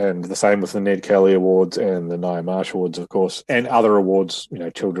finalists, and the same with the Ned Kelly Awards and the Ngaio Marsh Awards, of course, and other awards,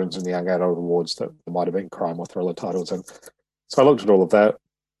 children's and the young adult awards that might have been crime or thriller titles. And so I looked at all of that,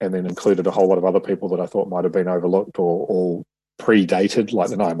 and then included a whole lot of other people that I thought might have been overlooked or predated, like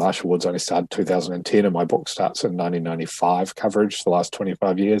the Ngaio Marsh Awards only started 2010, and my book starts in 1995 coverage, the last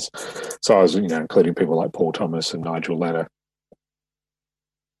 25 years. So I was, including people like Paul Thomas and Nigel Latta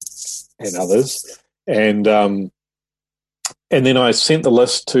and others. And then I sent the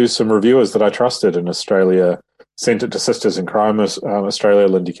list to some reviewers that I trusted in Australia, sent it to Sisters in Crime Australia,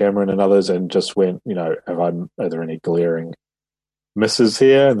 Lindy Cameron and others, and just went, are there any glaring misses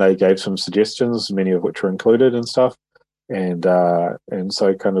here? And they gave some suggestions, many of which were included and stuff. And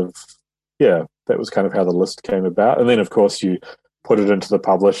so kind of, that was kind of how the list came about. And then, of course, you put it into the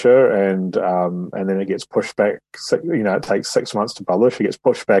publisher, and then it gets pushed back. It takes 6 months to publish. It gets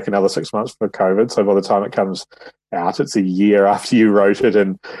pushed back another 6 months for COVID. So by the time it comes out, it's a year after you wrote it,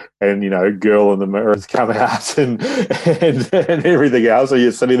 and Girl in the Mirror has come out, and everything else. So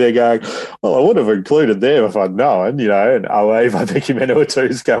you're sitting there going, well, I would have included them if I'd known, and OA by Vicky Manaua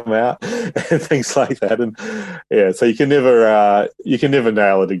 2's come out, and things like that. And so you can never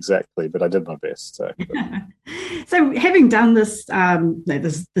nail it exactly, but I did my best. So, so having done this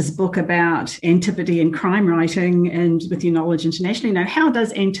this book about Antipodes and crime writing, and with your knowledge internationally now, how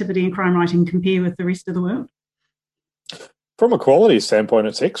does Antipodes and crime writing compare with the rest of the world? From a quality standpoint,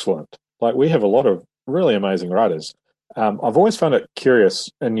 it's excellent. Like, we have a lot of really amazing writers. I've always found it curious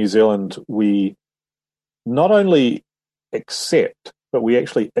in New Zealand, we not only accept, but we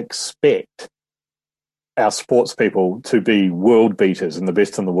actually expect our sports people to be world beaters and the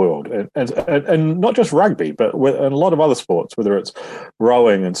best in the world. And not just rugby, but in a lot of other sports, whether it's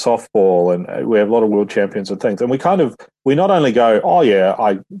rowing and softball, and we have a lot of world champions and things. And we not only go, oh yeah,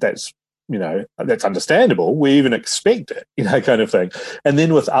 that's understandable. We even expect it, kind of thing. And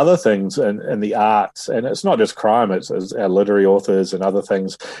then with other things and the arts, and it's not just crime, it's our literary authors and other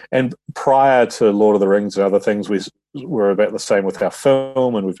things. And prior to Lord of the Rings and other things, we were about the same with our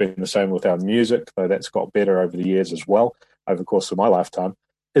film, and we've been the same with our music, though that's got better over the years as well, over the course of my lifetime,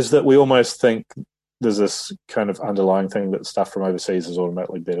 is that we almost think there's this kind of underlying thing that stuff from overseas is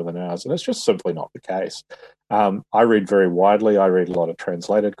automatically better than ours. And it's just simply not the case. I read very widely. I read a lot of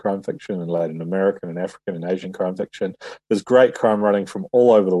translated crime fiction and Latin American and African and Asian crime fiction. There's great crime writing from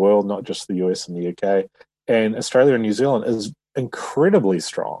all over the world, not just the US and the UK. And Australia and New Zealand is incredibly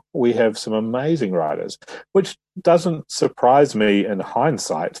strong. We have some amazing writers, which doesn't surprise me in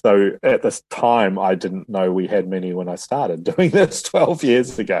hindsight, though at this time I didn't know we had many when I started doing this 12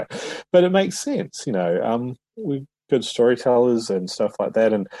 years ago. But it makes sense, we've good storytellers and stuff like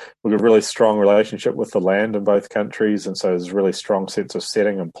that, and we've got a really strong relationship with the land in both countries, and so there's a really strong sense of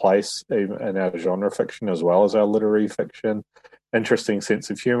setting and place even in our genre fiction as well as our literary fiction. interesting sense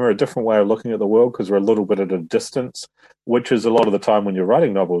of humour, a different way of looking at the world because we're a little bit at a distance, which is a lot of the time when you're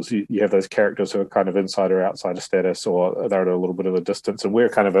writing novels, you have those characters who are kind of inside or outside of status, or they're at a little bit of a distance, and we're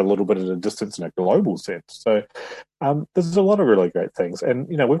kind of a little bit at a distance in a global sense. So there's a lot of really great things. And,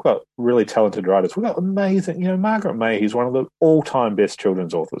 we've got really talented writers. We've got amazing, Margaret May, he's one of the all-time best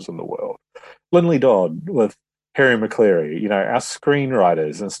children's authors in the world. Lindley Dodd with Harry McCleary, our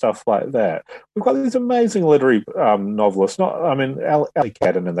screenwriters and stuff like that. We've got these amazing literary novelists. Ali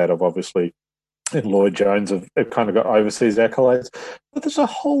Cadden and that have obviously, and Lloyd Jones have kind of got overseas accolades. But there's a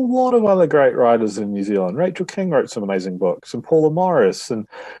whole lot of other great writers in New Zealand. Rachel King wrote some amazing books, and Paula Morris, and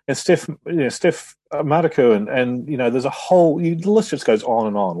Steph Mataku, and there's a whole, the list just goes on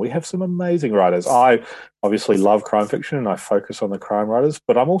and on. We have some amazing writers. I obviously love crime fiction, and I focus on the crime writers,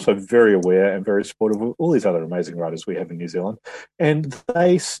 but I'm also very aware and very supportive of all these other amazing writers we have in New Zealand, and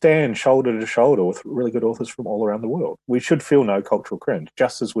they stand shoulder to shoulder with really good authors from all around the world. We should feel no cultural cringe,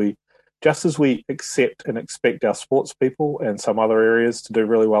 just as we accept and expect our sports people and some other areas to do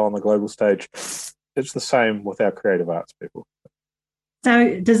really well on the global stage. It's the same with our creative arts people.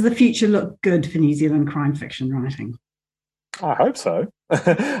 So does the future look good for New Zealand crime fiction writing? I hope so.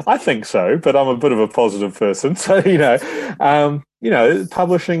 I think so, but I'm a bit of a positive person. So,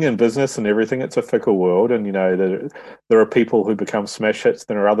 publishing and business and everything, it's a fickle world. And, there are people who become smash hits.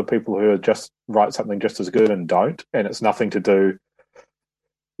 There are other people who just write something just as good and don't. And it's nothing to do.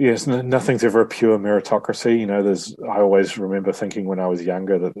 Yes, nothing's ever a pure meritocracy. I always remember thinking when I was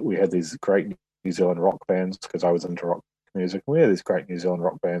younger that we had these great New Zealand rock bands because I was into rock music. We had these great New Zealand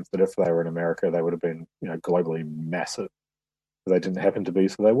rock bands that if they were in America, they would have been, globally massive. They didn't happen to be,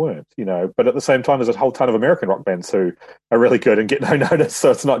 so they weren't, But at the same time, there's a whole ton of American rock bands who are really good and get no notice. So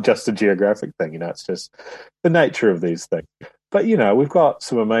it's not just a geographic thing, It's just the nature of these things. But, we've got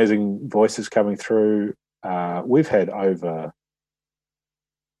some amazing voices coming through. We've had over...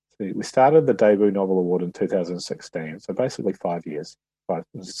 We started the Debut Novel Award in 2016, so basically 5 years,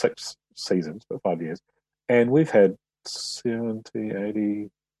 6 seasons, but 5 years. And we've had 70,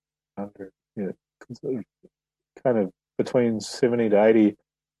 80, 100, kind of between 70 to 80,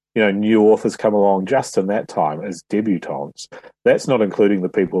 new authors come along just in that time as debutantes. That's not including the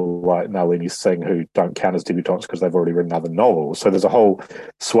people like Nalini Singh who don't count as debutantes because they've already written other novels. So there's a whole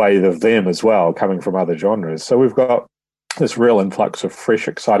swathe of them as well coming from other genres. So we've got this real influx of fresh,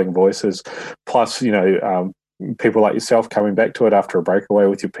 exciting voices, plus, people like yourself coming back to it after a breakaway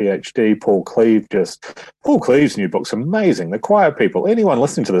with your PhD. Paul Cleave's new book's amazing. The Quiet People. Anyone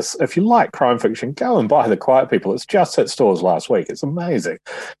listening to this, if you like crime fiction, go and buy The Quiet People. It's just hit stores last week. It's amazing.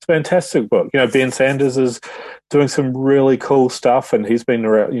 It's a fantastic book. Ben Sanders is doing some really cool stuff, and he's been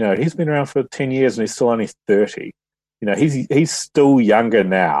around for 10 years, and he's still only 30. He's still younger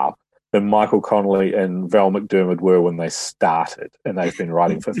now than Michael Connolly and Val McDermid were when they started, and they've been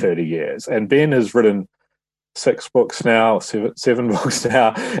writing for 30 years. And Ben has written 7 books now,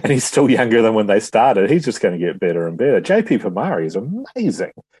 and he's still younger than when they started. He's just going to get better and better. JP Pamari is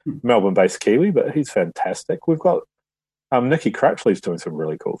amazing. Melbourne-based Kiwi, but he's fantastic. We've got Nikki Crutchley's doing some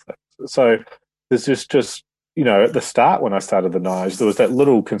really cool things. So there's just at the start when I started the Knives, there was that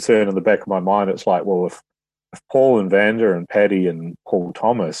little concern in the back of my mind. It's like, well, if Paul and Vander and Paddy and Paul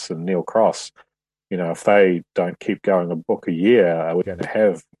Thomas and Neil Cross, if they don't keep going a book a year, are we going to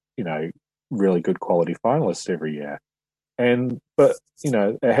have, really good quality finalists every year? But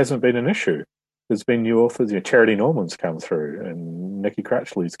it hasn't been an issue. There's been new authors, Charity Norman's come through, and Nikki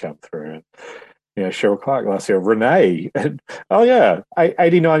Crutchley's come through, and Cheryl Clark last year, Renee, and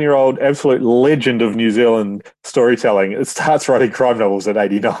 89-year-old absolute legend of New Zealand storytelling. It starts writing crime novels at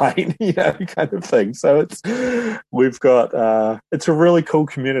 89, kind of thing. So we've got it's a really cool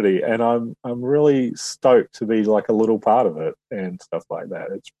community, and I'm really stoked to be like a little part of it and stuff like that.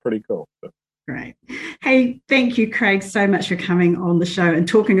 It's pretty cool. Great. Hey, thank you, Craig, so much for coming on the show and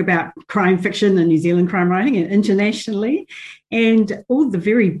talking about crime fiction and New Zealand crime writing and internationally, and all the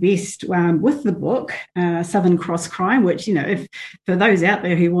very best with the book, Southern Cross Crime, which, if for those out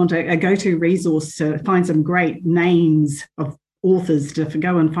there who want a go-to resource to find some great names of authors to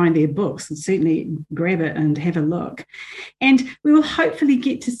go and find their books, and certainly grab it and have a look. And we will hopefully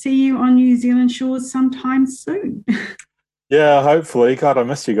get to see you on New Zealand shores sometime soon. Yeah, hopefully. God, I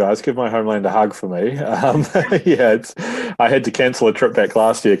missed you guys. Give my homeland a hug for me. I had to cancel a trip back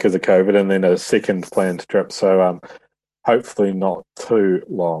last year because of COVID, and then a second planned trip. So hopefully not too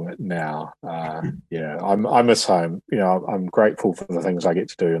long now. I miss home. I'm grateful for the things I get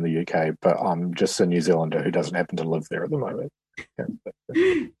to do in the UK, but I'm just a New Zealander who doesn't happen to live there at the moment.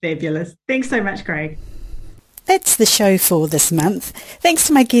 Fabulous. Thanks so much, Craig. That's the show for this month. Thanks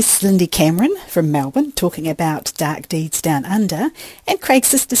to my guests Lindy Cameron from Melbourne talking about Dark Deeds Down Under, and Craig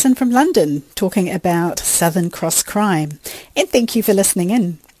Sisterson from London talking about Southern Cross crime. And thank you for listening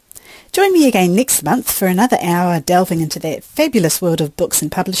in. Join me again next month for another hour delving into that fabulous world of books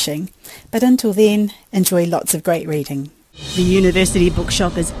and publishing. But until then, enjoy lots of great reading. The University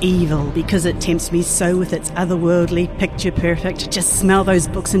Bookshop is evil because it tempts me so with its otherworldly, picture-perfect, just smell those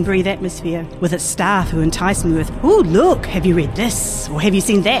books and breathe atmosphere. With its staff who entice me with, "Oh, look, have you read this? Or have you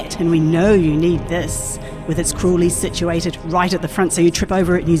seen that? And we know you need this." With its cruelly situated right at the front so you trip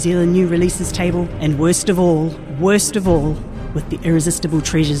over at New Zealand New Releases table. And worst of all, with the irresistible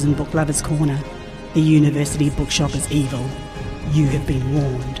treasures in Book Lovers Corner. The University Bookshop is evil. You have been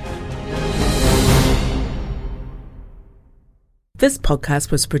warned. This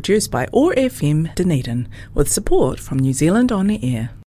podcast was produced by OAR FM Dunedin with support from New Zealand On the Air.